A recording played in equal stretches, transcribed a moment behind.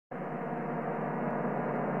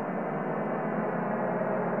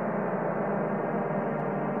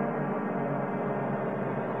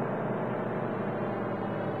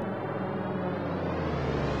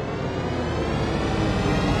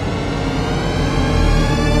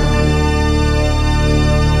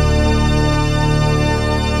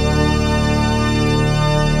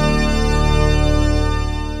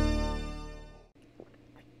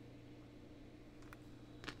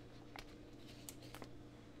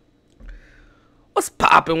What's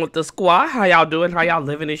poppin' with the squad? How y'all doing? How y'all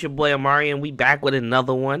living? It's your boy Amauri, and we back with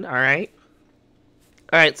another one. Alright,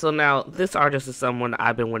 so now this artist is someone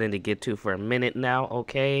I've been wanting to get to for a minute now.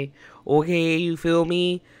 Okay, you feel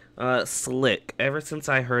me? Slick. Ever since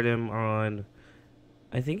I heard him on,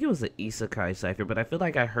 I think it was the Isekai Cypher, but I feel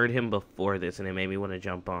like I heard him before this and it made me want to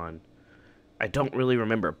jump on. I don't really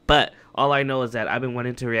remember, but all I know is that I've been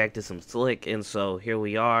wanting to react to some Slick, and so here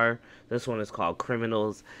we are. This one is called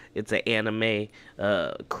Criminals. It's an anime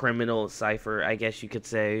criminal cipher, I guess you could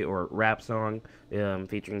say, or rap song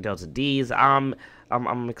featuring Deez.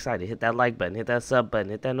 I'm excited. Hit that like button, hit that sub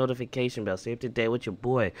button, hit that notification bell. Stay up to date with your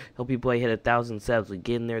boy. Help your boy hit 1,000 subs. We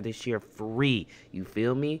getting there this year free. You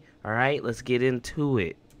feel me? All right, let's get into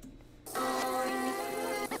it.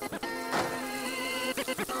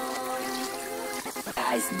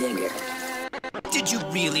 Ice digger. Did you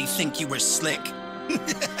really think you were slick? Hey,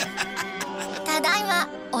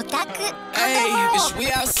 bitch,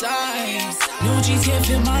 we outside. New G's can't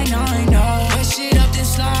fit my 9, no. That shit up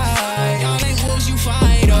this slide. Y'all ain't wolves, you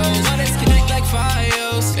fight, oh. Let us connect like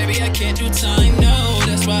files. Baby, I can't do time, no.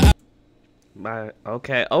 That's why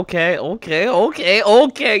Okay.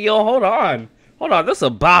 Yo, hold on. This is a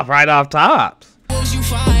bop right off tops. Wolves, you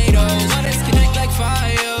fight, oh. Let us connect like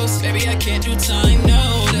files. Baby, I can't do time,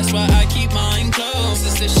 no. That's why I keep mine close.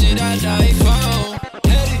 It's the shit I die for.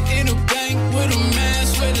 Headed in a bank with a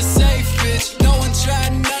mask with a safe, bitch. No one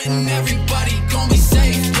tried nothing, everybody gon' be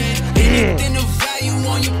safe, man. Anything of value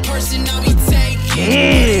on your person, I'll be taking. Put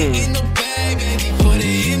it in the bag, baby. Put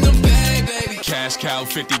it in the bag, baby. Cash cow,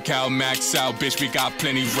 50 cal, max out, bitch. We got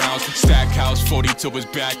plenty rounds. Stack house, 42 is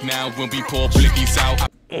back now. When we pull blickies out.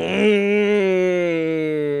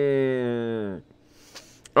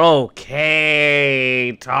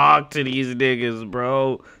 Okay, talk to these niggas,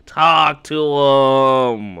 bro. Talk to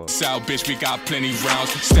them. South, bitch, we got plenty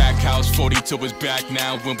rounds. Stack house, 42 is back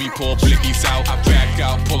now. When we pull blickies out, I back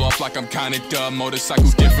out, pull off like I'm kinda dumb.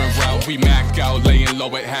 Motorcycles, different route. We mac out, laying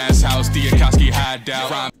low at Has house. The Akatsuki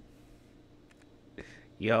hideout.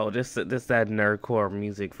 Yo, this that nerdcore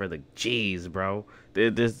music for the G's, bro.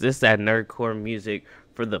 This that nerdcore music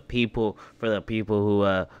for the people who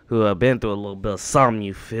have been through a little bit of something.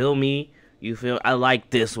 You feel me? I like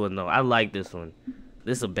this one though. I like this one.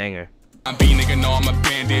 This is a banger. I'm B nigga, know I'm a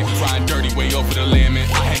bandit. Flying dirty way over the limit.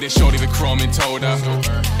 I had this shorty the chrome and told her,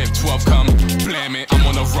 if 12 come, blam it. I'm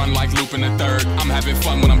on a run like Loop in the third. I'm having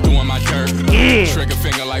fun when I'm doing my dirt. Trigger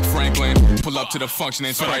finger like Franklin. Pull up to the function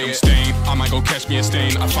and spray it. Stain. I might go catch me a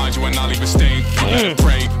stain. I find you and I'll leave a stain. Let it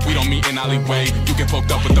pray. We don't meet in alleyway. You get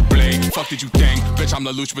poked up with the blade. Fuck did you think? Bitch, I'm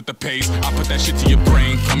the louche with the pace. I put that shit to your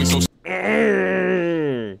brain. Call me so.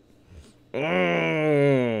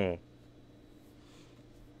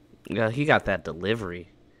 Yeah, he got that delivery.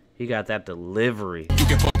 You get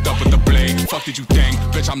fucked up with the blade. Fuck did you think?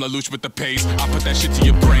 Bitch, I'm the louche with the pace. I put that shit to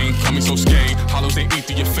your brain. Call me so scared. Hollows they eat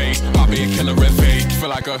through your face. My big killer red fade. Feel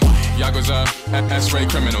like a Yakuza. S-ray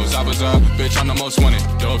criminals. I was bitch, I'm the most wanted.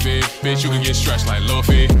 Dovey. Bitch, you can get stretched like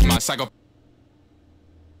Luffy. My psycho.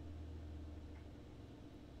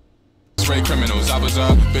 S-ray criminals. I was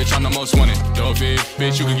bitch, I'm the most wanted. Dovey.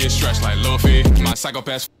 Bitch, you can get stretched like Luffy. My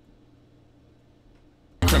psychopath.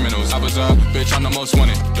 Criminals, I was bitch, I'm the most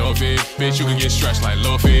wanted. Dovey, bitch, you can get stretched like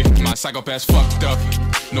Luffy. My psychopath's fucked up.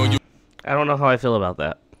 No, you. I don't know how I feel about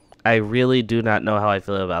that. I really do not know how I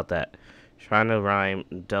feel about that. Trying to rhyme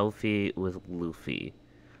Dofi with Luffy.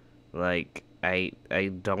 Like, I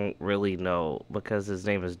don't really know because his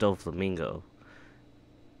name is Doflamingo.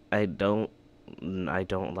 I don't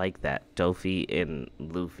like that. Dofi and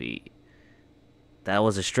Luffy. That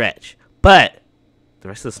was a stretch. But the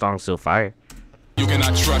rest of the song's still fire. You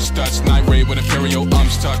cannot trust us. Night raid with Imperial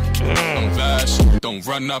stuck. I'm fast. Don't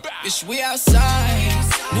run up. Bitch, we outside.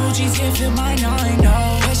 New G's can't fit my 9, no.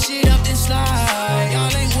 That shit up this slide.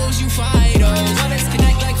 Y'all ain't wolves, you fight, oh. Let us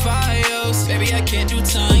connect like files. Baby, I can't do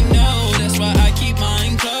time, no. That's why I keep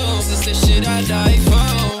mine close. It's the shit I die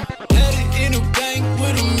for. Headed in a bank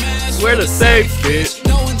with a mask. We're the safe, bitch.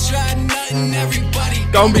 No one tried nothing. Everybody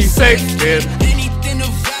gon' be safe, bitch. Anything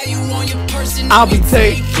of value on your person, I'll be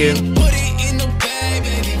taking. Put it in the bag,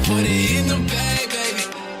 baby. Put it in the bag, baby.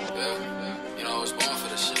 You know I was born for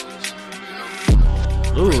this shit.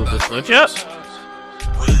 Ooh, the switch up.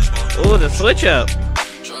 Ooh, the switch up.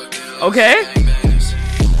 Okay.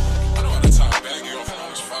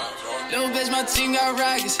 Little bitch, my team got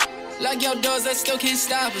raggers. Like your doors that still can't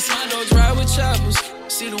stop us. My dogs ride with choppers.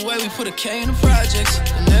 See the way we put a K in the projects.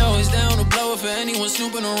 And they're always down to blow it for anyone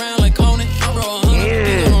snooping around like Conan. I roll 100,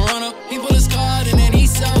 he gonna run up. He pull his card and then he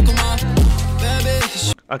sell, come on. Bad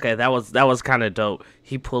bitch. Okay, that was kind of dope.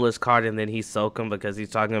 He pulled his card and then he soak him because he's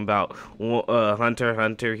talking about Hunter.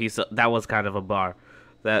 That was kind of a bar.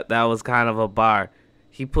 That was kind of a bar.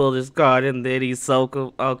 He pulled his card and then he soak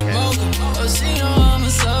him. Okay.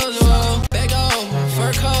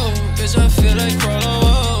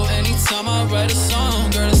 Anytime I write a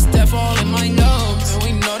song, girl, it's step all in my nose. And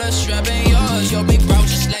we know that strap ain't yours. Your big bro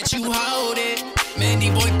just let you hold it. Mandy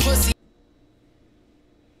boy pussy.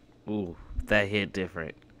 Ooh, that hit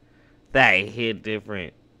different. That hit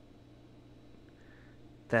different.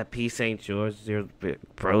 That piece ain't yours. Your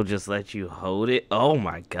bro just let you hold it. Oh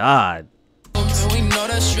my god. And we know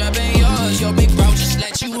that strap ain't yours. Your big bro just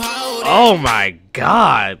let you hold it. Oh my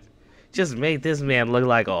god. Just made this man look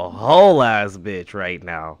like a whole ass bitch right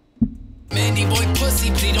now. Mandy boy pussy,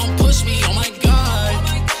 please don't push me, oh my god.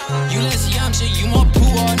 You less yamcha, you more poo,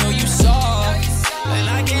 I know you soft. And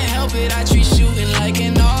I can't help it, I treat shooting like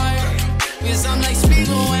an art. Cause I'm like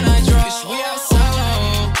Spiegel when I draw. Bitch, we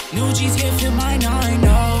outside. New G's get fit my 9,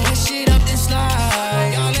 oh. That shit up and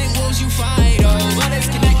slide. Y'all ain't wolves, you fight, oh. But it's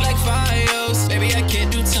connect like files. Baby, I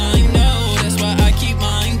can't do time, no. That's why I keep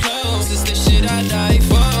mine close. It's the shit I die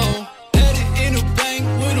for. Headed in a bank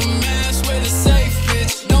with a mask, with a safe,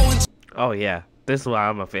 bitch. No one. Oh yeah, this is why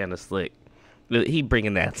I'm a fan of Slick. He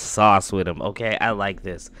bringing that sauce with him, okay? I like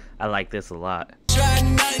this. I like this a lot. Try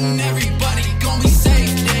nothing, everybody gon' be safe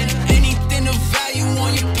then. Anything of value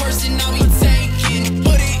on your person, I'll be taking.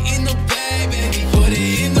 Put it in the bag, baby. Put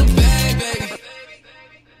it in the bag, baby.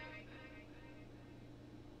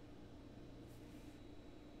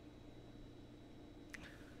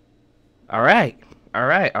 Alright.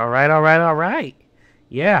 Alright.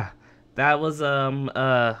 Yeah. That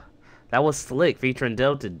was Slick featuring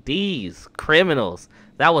Delta Deez, Criminals.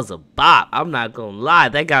 That was a bop. I'm not gonna lie.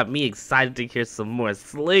 That got me excited to hear some more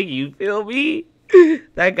Slick, you feel me?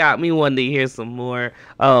 That got me wanting to hear some more.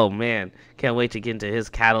 Oh man. Can't wait to get into his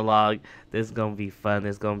catalog. This is gonna be fun.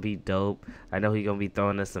 This is gonna be dope. I know he's gonna be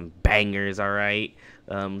throwing us some bangers, alright?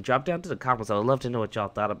 Drop down to the comments. I would love to know what y'all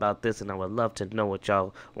thought about this, and I would love to know what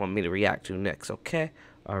y'all want me to react to next, okay?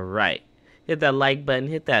 Alright. Hit that like button,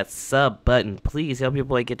 hit that sub button. Please help your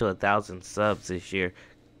boy get to 1,000 subs this year.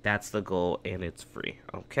 That's the goal, and it's free,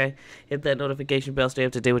 okay? Hit that notification bell, stay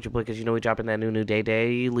up to date with your boy, because you know we dropping that new day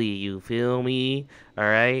daily, you feel me?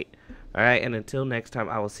 Alright? Alright, and until next time,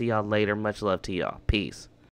 I will see y'all later. Much love to y'all. Peace.